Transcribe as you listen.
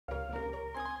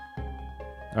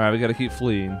Alright, we gotta keep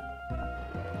fleeing.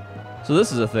 So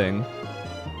this is a thing.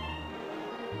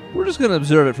 We're just gonna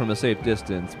observe it from a safe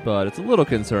distance, but it's a little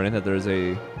concerning that there's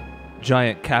a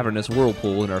giant cavernous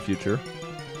whirlpool in our future.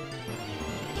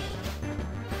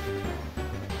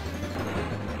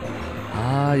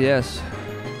 Ah, yes.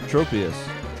 Tropius.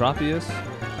 Tropius?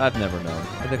 I've never known.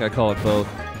 I think I call it both.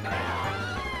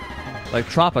 Like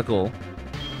tropical,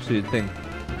 so you'd think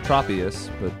Tropius,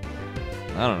 but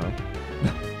I don't know.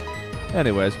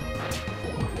 Anyways.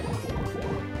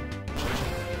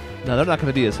 Now, they're not going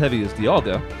to be as heavy as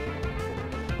Dialga,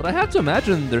 but I have to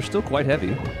imagine they're still quite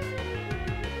heavy.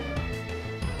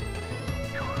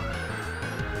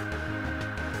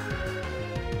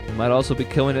 He might also be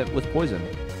killing it with poison.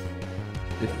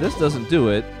 If this doesn't do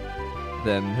it,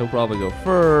 then he'll probably go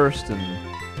first, and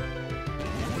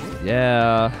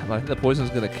yeah, I think the poison's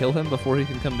going to kill him before he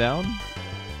can come down.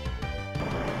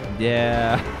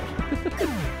 Yeah.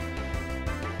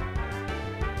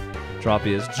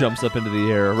 Tropius jumps up into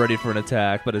the air, ready for an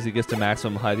attack, but as he gets to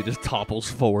maximum height, he just topples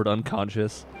forward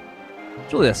unconscious.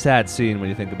 It's really a sad scene when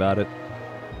you think about it.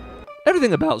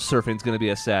 Everything about surfing is going to be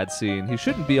a sad scene. He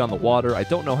shouldn't be on the water. I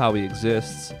don't know how he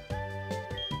exists.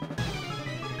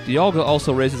 Dialga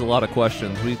also raises a lot of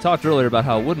questions. We talked earlier about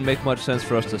how it wouldn't make much sense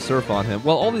for us to surf on him.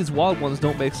 Well, all these wild ones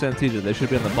don't make sense either. They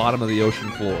should be on the bottom of the ocean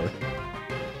floor.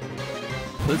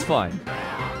 But it's fine.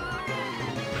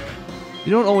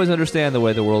 You don't always understand the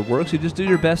way the world works. You just do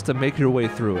your best to make your way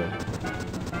through it.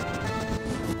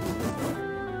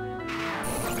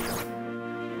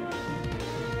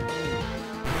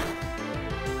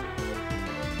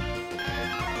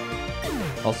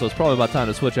 Also, it's probably about time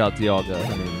to switch out Dialga.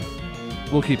 I mean,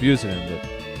 we'll keep using him, but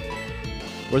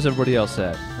where's everybody else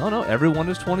at? Oh no, everyone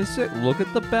is 26. Look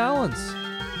at the balance.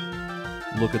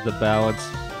 Look at the balance.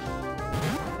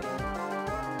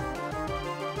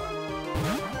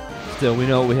 Still, we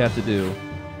know what we have to do.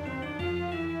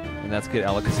 And that's get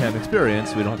Alakazam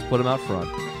experience so we don't have to put him out front.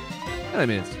 And I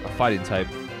mean, it's a fighting type,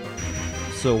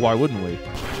 so why wouldn't we?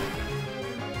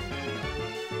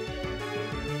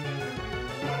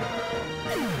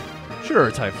 Sure,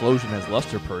 Typhlosion has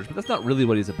Luster Purge, but that's not really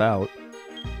what he's about.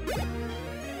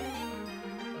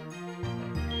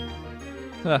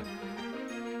 Huh.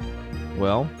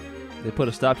 Well, they put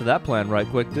a stop to that plan right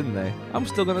quick, didn't they? I'm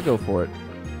still gonna go for it.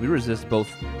 We resist both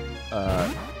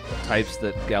types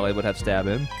that Gallade would have stab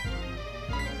in.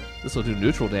 This will do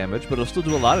neutral damage, but it'll still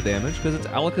do a lot of damage because it's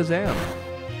Alakazam.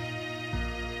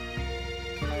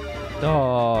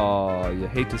 Oh, you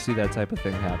hate to see that type of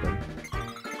thing happen.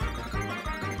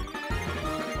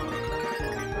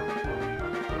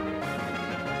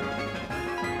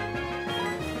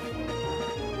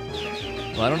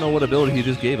 Well, I don't know what ability he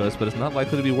just gave us, but it's not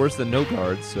likely to be worse than no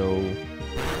guard, so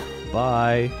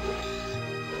bye.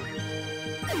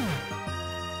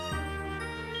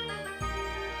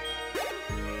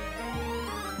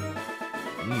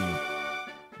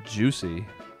 Juicy.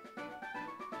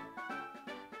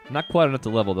 Not quite enough to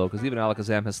level, though, because even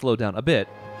Alakazam has slowed down a bit.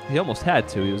 He almost had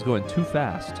to. He was going too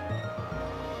fast.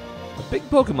 A big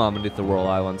Pokemon beneath the Whirl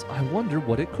Islands. I wonder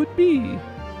what it could be.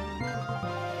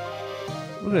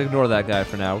 We're going to ignore that guy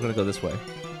for now. We're going to go this way.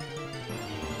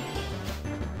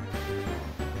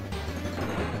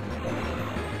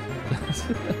 This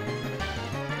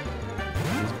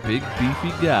big,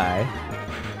 beefy guy.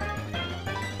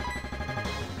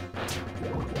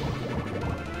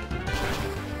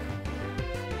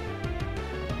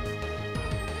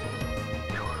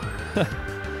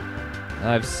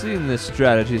 I've seen this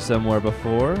strategy somewhere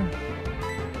before.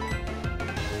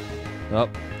 Oh.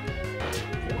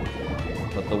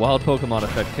 But the wild Pokemon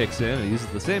effect kicks in and he uses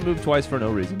the same move twice for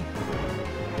no reason.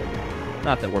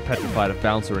 Not that we're petrified of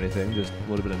bounce or anything, just a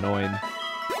little bit annoying.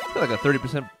 It's got like a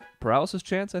 30% paralysis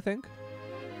chance, I think.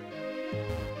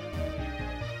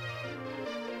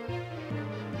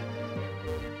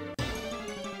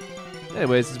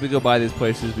 Anyways, as we go by these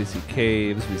places, we see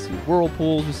caves, we see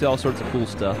whirlpools, we see all sorts of cool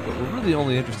stuff, but we're really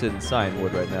only interested in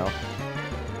Cyanwood right now.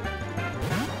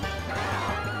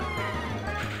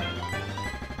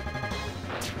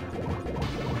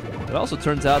 It also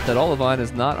turns out that Olivine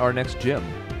is not our next gym,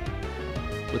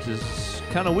 which is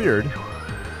kind of weird.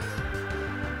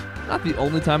 Not the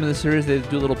only time in the series they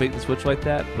do a little bait and switch like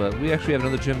that, but we actually have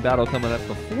another gym battle coming up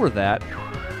before that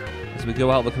as we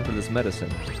go out looking for this medicine.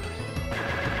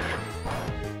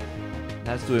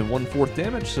 That's doing 1/4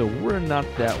 damage, so we're not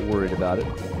that worried about it.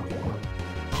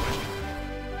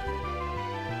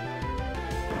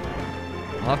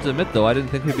 I'll have to admit, though, I didn't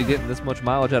think we'd be getting this much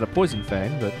mileage out of Poison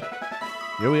Fang, but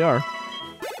here we are.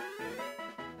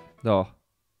 Oh.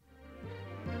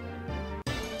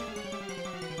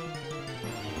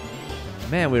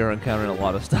 Man, we are encountering a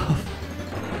lot of stuff.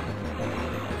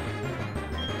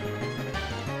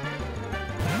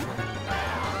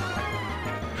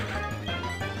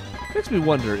 Makes me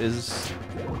wonder,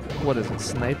 what is it,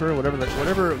 sniper?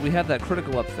 Whatever we have that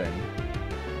critical up thing.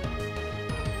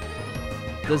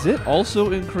 Does it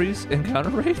also increase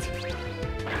encounter rate?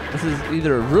 This is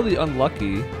either really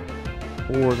unlucky,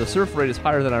 or the surf rate is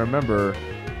higher than I remember,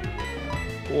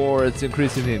 or it's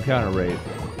increasing the encounter rate.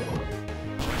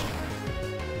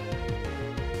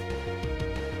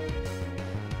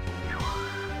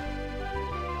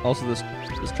 Also, this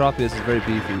Tropius is very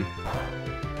beefy.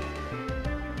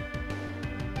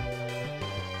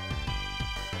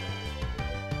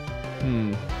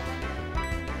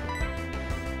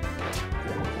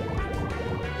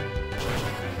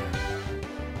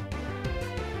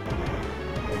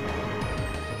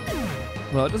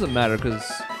 Well, it doesn't matter,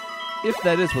 because if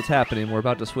that is what's happening, we're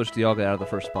about to switch Dialga out of the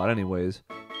first spot anyways.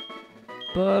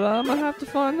 But I'm gonna have to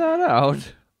find that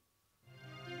out.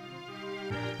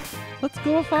 Let's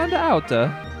go find out.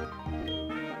 I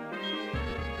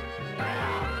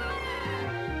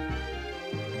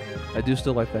do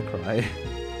still like that cry.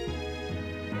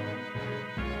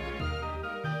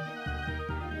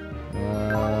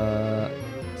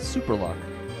 Super luck.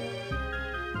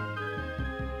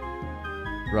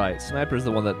 Right, Sniper's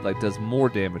the one that like does more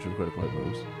damage with critical hit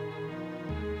moves.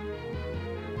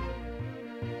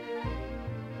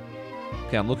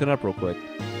 Okay, I'm looking up real quick.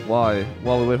 While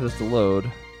we wait for this to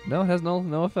load. No, it has no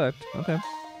effect. Okay.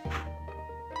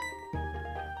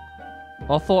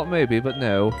 I thought maybe, but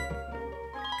no.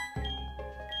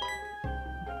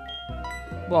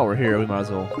 While we're here, we might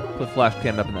as well put Flash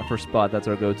Cannon up in that first spot. That's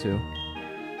our go-to.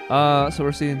 So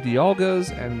we're seeing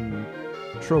Dialgas and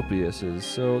Tropiuses.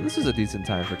 So this is a decent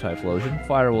time for Typhlosion.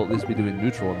 Fire will at least be doing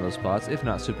neutral in those spots, if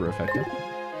not super effective.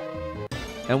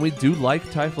 And we do like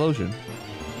Typhlosion.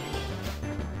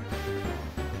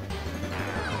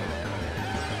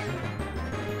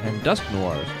 And Dusk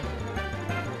Noirs.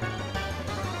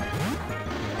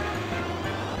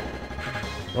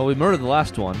 Well, we murdered the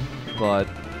last one, but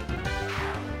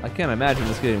I can't imagine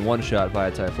this getting one-shot by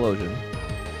a Typhlosion.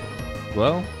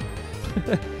 Well,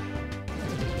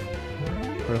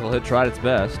 critical hit tried its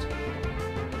best.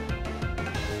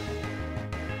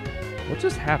 What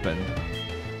just happened?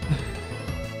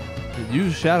 It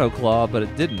used Shadow Claw, but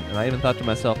it didn't, and I even thought to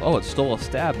myself, oh, it stole a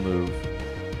stab move.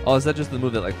 Oh, is that just the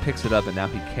move that like picks it up and now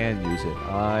he can use it?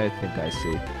 I think I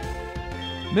see.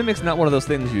 Mimic's not one of those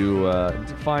things you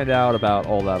find out about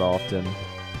all that often.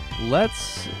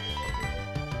 Let's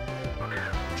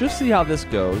just see how this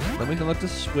goes. Then we can look to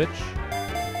switch.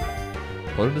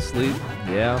 Put him to sleep.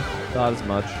 Yeah, thought as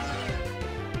much.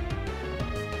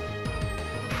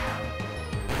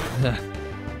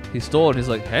 He stole it and he's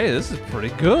like, hey, this is pretty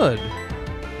good.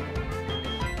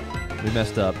 We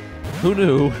messed up. Who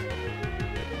knew?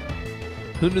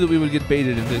 Who knew that we would get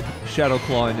baited into Shadow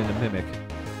Clawing into Mimic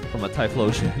from a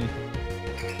Typhlosion?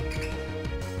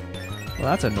 Well,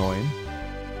 that's annoying.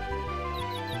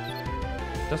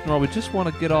 Dustin, we just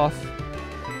want to get off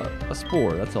a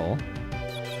Spore, that's all.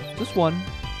 Just one.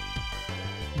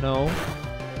 No.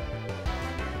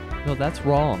 No, that's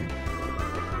wrong.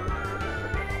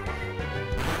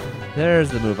 There's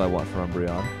the move I want for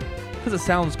Umbreon. Because it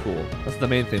sounds cool. That's the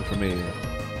main thing for me.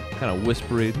 Kind of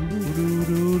whispery.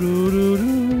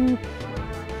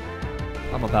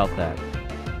 I'm about that.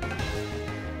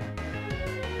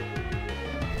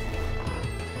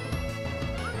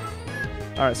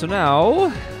 Alright, so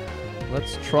now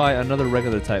let's try another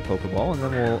regular type Pokeball and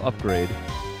then we'll upgrade.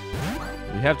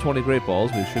 We have 20 Great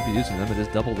Balls, we should be using them. It is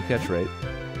double the catch rate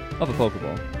of a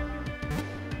Pokeball.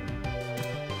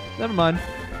 Never mind.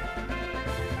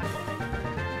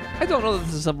 I don't know that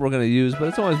this is something we're going to use, but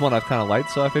it's always one I've kind of liked,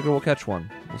 so I figure we'll catch one.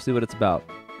 We'll see what it's about.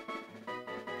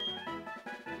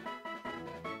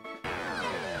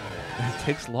 And it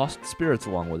takes Lost Spirits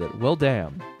along with it. Well,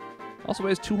 damn. Also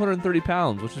weighs 230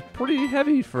 pounds, which is pretty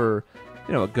heavy for,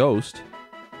 you know, a ghost.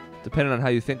 Depending on how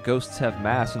you think ghosts have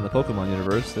mass in the Pokemon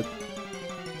universe, that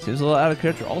seems a little out of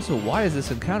character. Also, why is this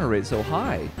encounter rate so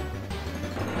high?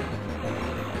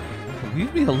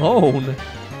 Leave me alone.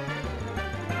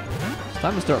 It's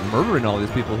time to start murdering all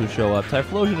these people who show up.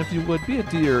 Typhlosion, if you would, be a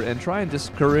dear and try and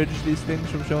discourage these things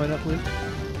from showing up, please.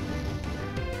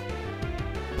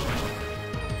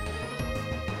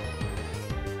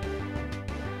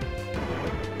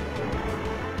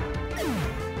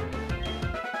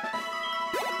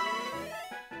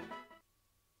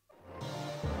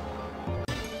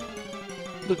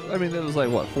 I mean, it was like,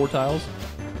 what, 4 tiles?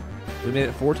 We made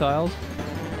it 4 tiles?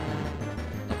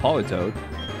 A Politoed.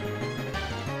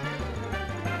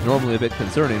 normally a bit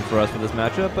concerning for us for this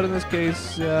matchup, but in this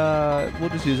case, we'll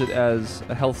just use it as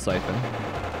a health siphon.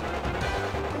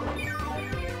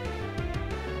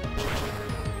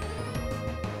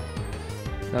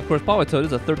 Now, of course, Politoed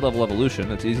is a 3rd level evolution.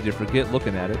 It's easy to forget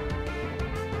looking at it.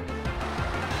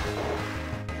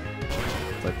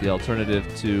 It's like the alternative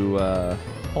to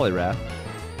Poliwrath.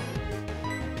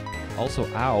 Also,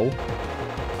 ow.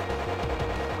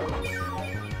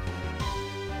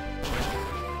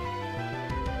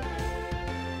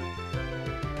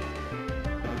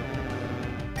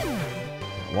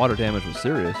 Water damage was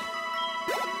serious.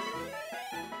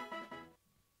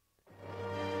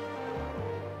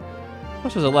 Of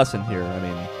course, there's a lesson here. I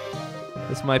mean,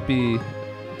 this might be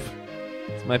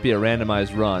a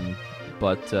randomized run,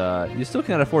 but you still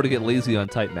can't afford to get lazy on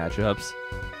type matchups.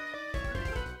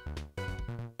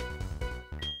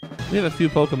 We have a few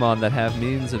Pokemon that have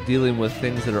means of dealing with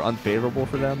things that are unfavorable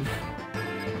for them,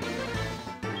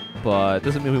 but it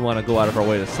doesn't mean we want to go out of our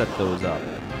way to set those up.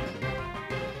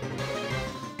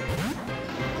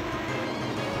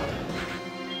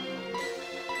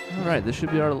 Alright, this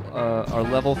should be our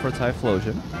level for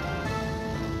Typhlosion.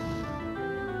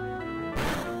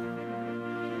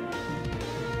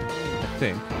 I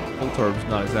think. Voltorb's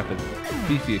not exactly a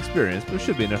beefy experience, but it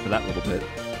should be enough for that little bit.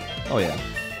 Oh yeah.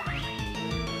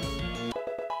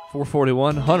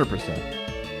 441,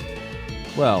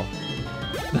 100%. Well,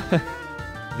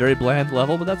 very bland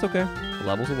level, but that's okay. A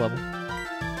level's a level.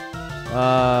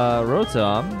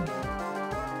 Rotom.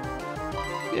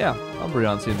 Yeah,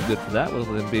 Umbreon seems good for that, with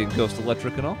him being Ghost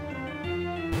Electric and all.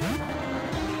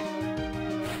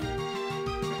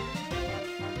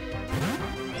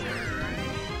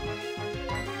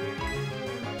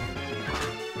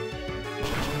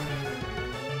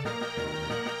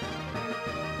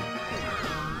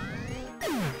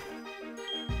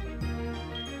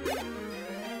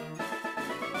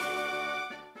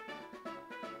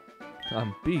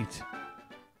 I'm beat.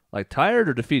 Like tired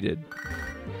or defeated?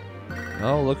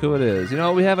 Oh, look who it is. You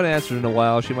know, we haven't answered in a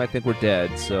while. She might think we're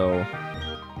dead, so...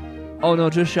 Oh,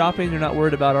 no, just shopping? You're not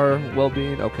worried about our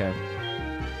well-being? Okay.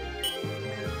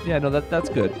 Yeah, no, that's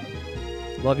good.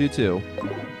 Love you, too.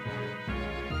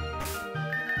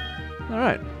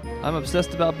 Alright. I'm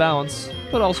obsessed about balance,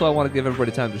 but also I want to give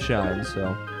everybody time to shine,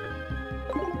 so...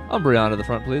 Umbreon to the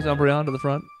front, please. Umbreon to the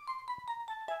front.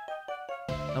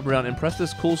 Umbreon, impress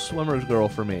this cool swimmer's girl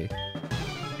for me.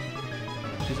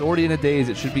 She's already in a daze.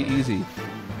 It should be easy.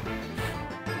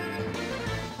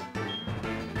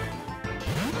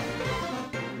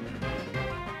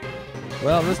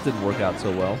 Well, this didn't work out so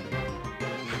well.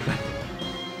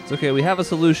 It's okay. We have a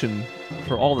solution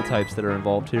for all the types that are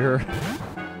involved here.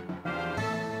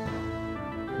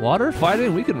 Water?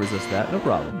 Fighting? We can resist that. No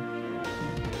problem.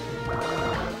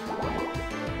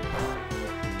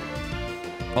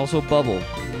 Also, bubble.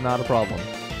 Not a problem.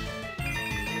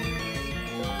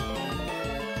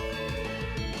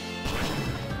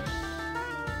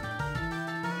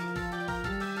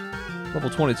 Level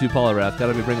 22 Poliwrath,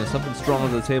 gotta be bringing something stronger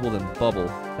to the table than Bubble.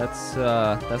 That's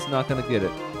not gonna get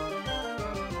it.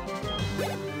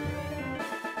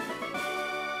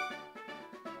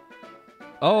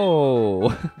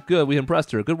 Oh, good, we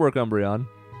impressed her. Good work, Umbreon.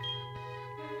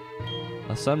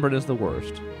 A sunburn is the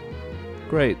worst.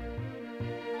 Great.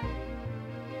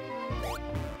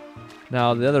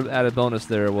 Now, the other added bonus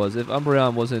there was if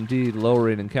Umbreon was indeed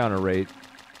lowering encounter rate,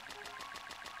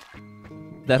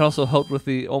 that also helped with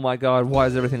the, oh my god, why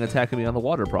is everything attacking me on the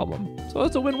water problem? So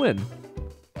it's a win-win.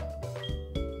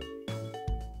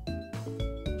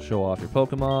 Show off your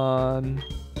Pokemon.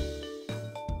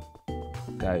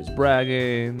 Guy's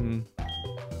bragging.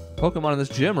 Pokemon in this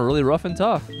gym are really rough and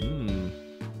tough.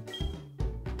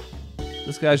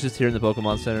 This guy's just here in the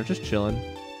Pokemon Center, just chilling.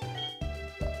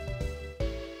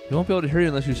 You won't be able to hear you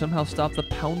unless you somehow stop the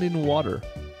pounding water.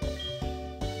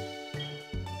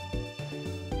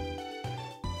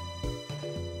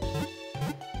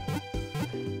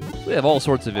 We have all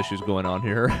sorts of issues going on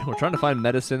here. We're trying to find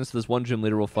medicine so this one gym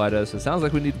leader will fight us. It sounds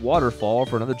like we need Waterfall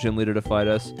for another gym leader to fight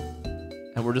us.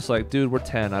 And we're just like, dude, we're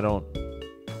 10. I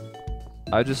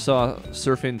just saw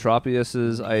surfing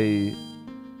Tropiuses.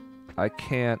 I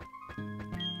can't.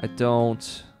 I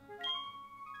don't.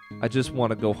 I just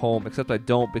want to go home, except I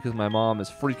don't because my mom is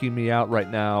freaking me out right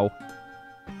now.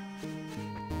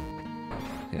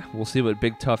 Yeah, we'll see what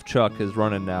Big Tough Chuck is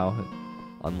running now.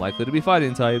 Unlikely to be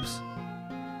fighting types.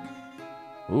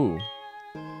 Ooh.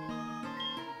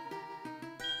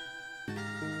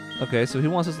 Okay, so he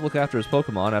wants us to look after his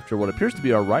Pokemon after what appears to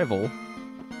be our rival.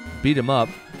 Beat him up.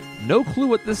 No clue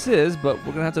what this is, but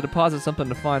we're going to have to deposit something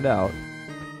to find out.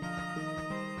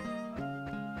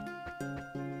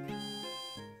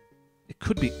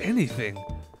 could be anything.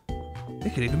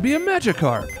 It could even be a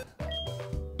Magikarp.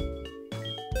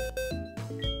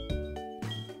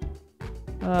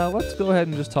 Let's go ahead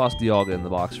and just toss Dialga in the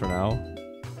box for now.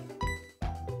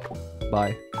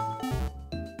 Bye.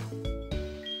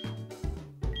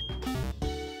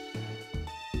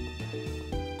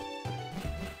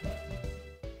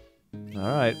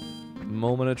 Alright.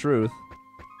 Moment of truth.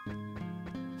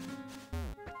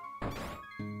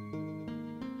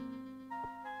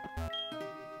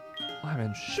 I'm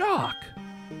in shock!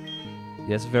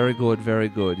 Yes, very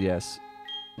good, yes.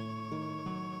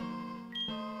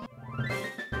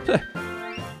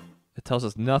 It tells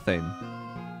us nothing.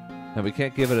 And we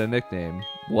can't give it a nickname.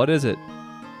 What is it?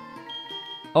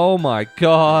 Oh my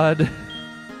god!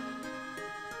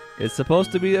 It's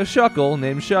supposed to be a Shuckle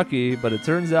named Shucky, but it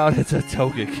turns out it's a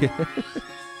Togekiss.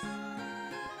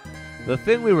 The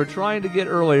thing we were trying to get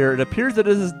earlier, it appears that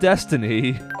it is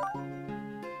destiny.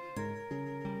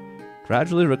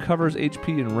 Gradually recovers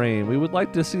HP in rain. We would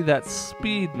like to see that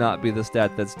speed not be the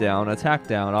stat that's down. Attack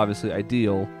down, obviously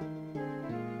ideal.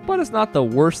 But it's not the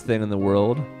worst thing in the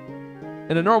world.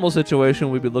 In a normal situation,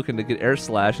 we'd be looking to get Air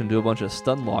Slash and do a bunch of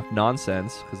stun lock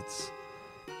nonsense, because it's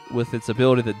with its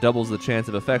ability that doubles the chance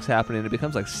of effects happening, it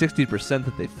becomes like 60%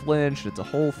 that they flinch, and it's a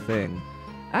whole thing.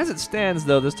 As it stands,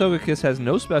 though, this Togekiss has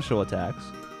no special attacks.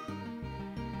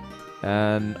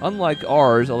 And unlike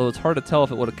ours, although it's hard to tell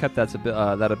if it would have kept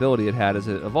that ability it had as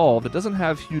it evolved, it doesn't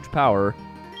have huge power,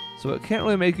 so it can't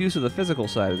really make use of the physical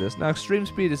side of this. Now, Extreme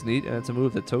Speed is neat, and it's a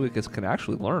move that Togekiss can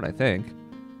actually learn, I think.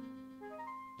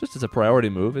 Just as a priority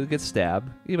move, it gets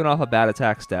Stab. Even off a bad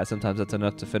attack stat, sometimes that's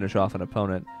enough to finish off an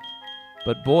opponent.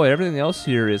 But boy, everything else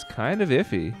here is kind of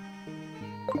iffy.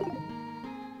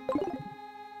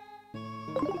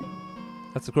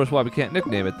 That's of course why we can't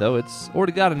nickname it, though. It's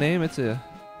already got a name, it's a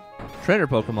trainer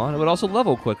Pokemon. It would also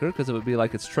level quicker, because it would be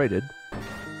like it's traded.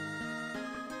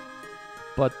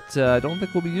 But I don't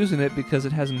think we'll be using it because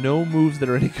it has no moves that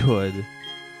are any good.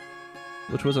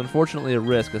 Which was unfortunately a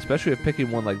risk, especially if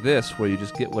picking one like this, where you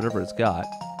just get whatever it's got.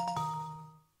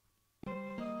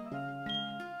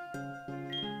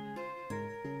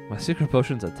 My secret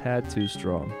potion's a tad too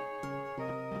strong.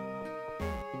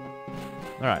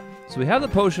 Alright, so we have the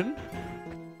potion.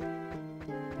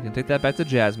 You can take that back to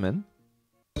Jasmine.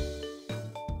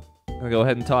 I'm gonna go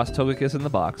ahead and toss Togekiss in the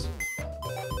box.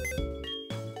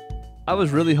 I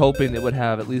was really hoping it would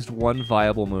have at least one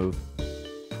viable move.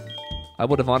 I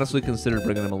would have honestly considered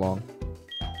bringing him along.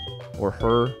 Or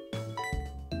her.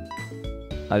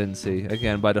 I didn't see.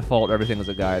 Again, by default, everything is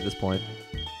a guy at this point.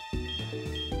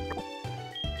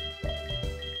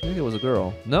 I think it was a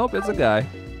girl. Nope, it's a guy.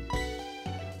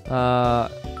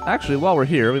 Actually, while we're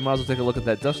here, we might as well take a look at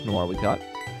that Dust Noir we got.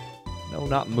 No,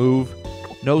 not move.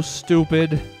 No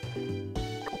stupid.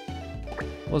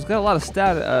 Well, it's got a lot of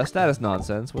status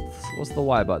nonsense. What's the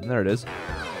Y button? There it is.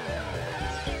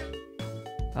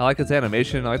 I like its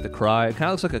animation. I like the cry. It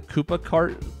kind of looks like a Koopa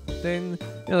cart thing.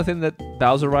 You know, the thing that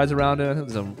Bowser rides around in? I think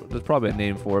there's probably a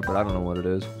name for it, but I don't know what it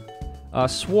is.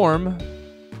 Swarm.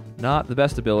 Not the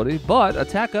best ability, but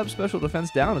attack up, special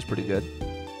defense down is pretty good.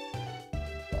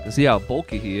 You can see how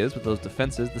bulky he is with those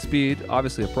defenses. The speed,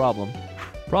 obviously a problem.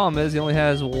 Problem is, he only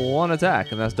has one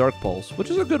attack, and that's Dark Pulse,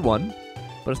 which is a good one,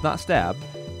 but it's not Stab.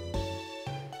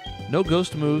 No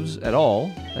ghost moves at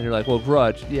all, and you're like, well,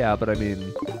 Grudge, yeah, but I mean,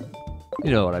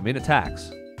 you know what I mean,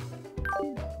 attacks.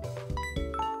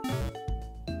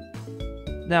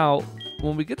 Now,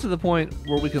 when we get to the point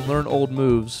where we can learn old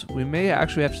moves, we may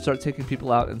actually have to start taking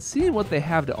people out and seeing what they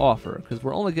have to offer, because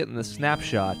we're only getting the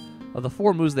snapshot of the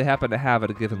 4 moves they happen to have at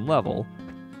a given level.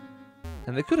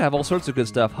 And they could have all sorts of good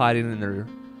stuff hiding in their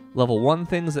level 1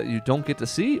 things that you don't get to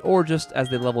see, or just as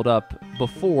they leveled up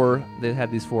before they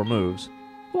had these 4 moves.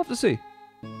 We'll have to see.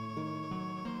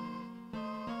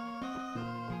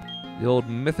 The old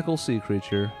mythical sea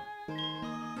creature.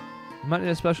 You might need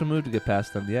a special move to get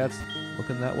past them. Yeah, it's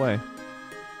looking that way.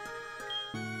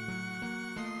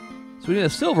 So we need a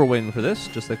silver wing for this,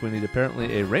 just like we need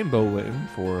apparently a rainbow wing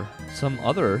for some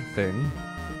other thing.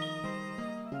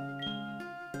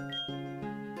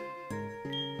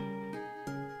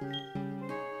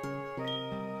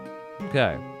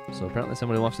 Okay, so apparently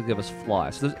somebody wants to give us fly.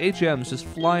 So there's HMs just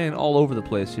flying all over the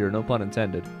place here, no pun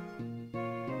intended.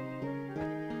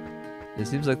 It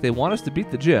seems like they want us to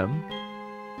beat the gym.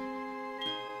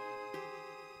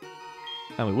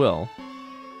 And we will.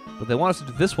 But they want us to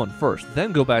do this one first,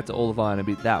 then go back to Olivine and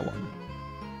beat that one.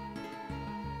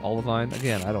 Olivine?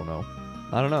 Again, I don't know.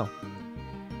 I don't know.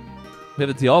 We have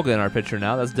a Dialga in our picture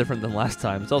now. That's different than last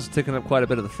time. It's also taking up quite a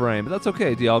bit of the frame, but that's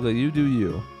okay, Dialga. You do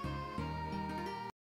you.